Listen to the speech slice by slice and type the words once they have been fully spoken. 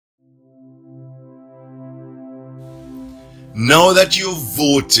Now that you've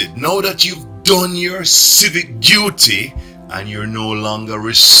voted, now that you've done your civic duty, and you're no longer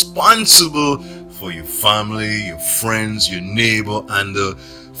responsible for your family, your friends, your neighbor, and the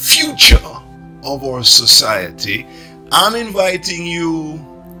future of our society, I'm inviting you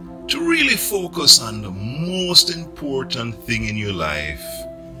to really focus on the most important thing in your life,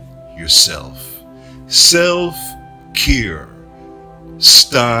 yourself. Self-care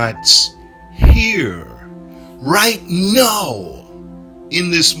starts here. Right now,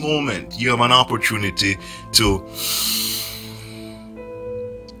 in this moment, you have an opportunity to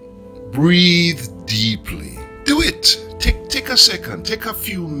breathe deeply. Do it. Take a second, take a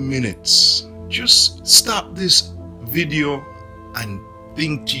few minutes. Just stop this video and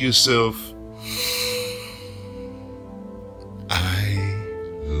think to yourself, I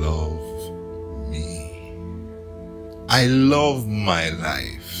love me. I love my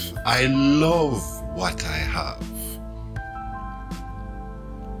life. I love what I have.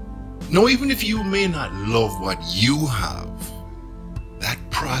 Now, even if you may not love what you have, that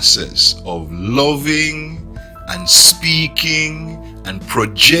process of loving and speaking and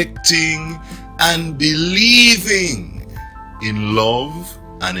projecting and believing in love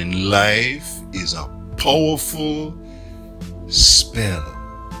and in life is a powerful spell.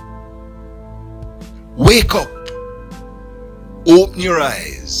 Wake up. Open your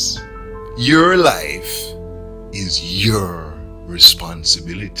eyes. Your life is your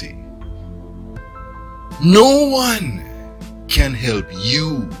responsibility. No one can help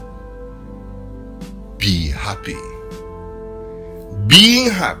you be happy. Being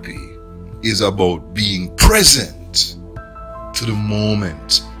happy is about being present to the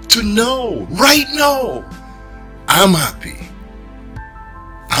moment, to know right now I'm happy.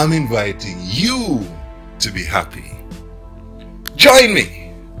 I'm inviting you to be happy. Join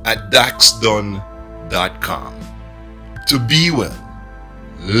me at daxdunn.com to be well,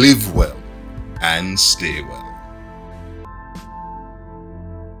 live well, and stay well.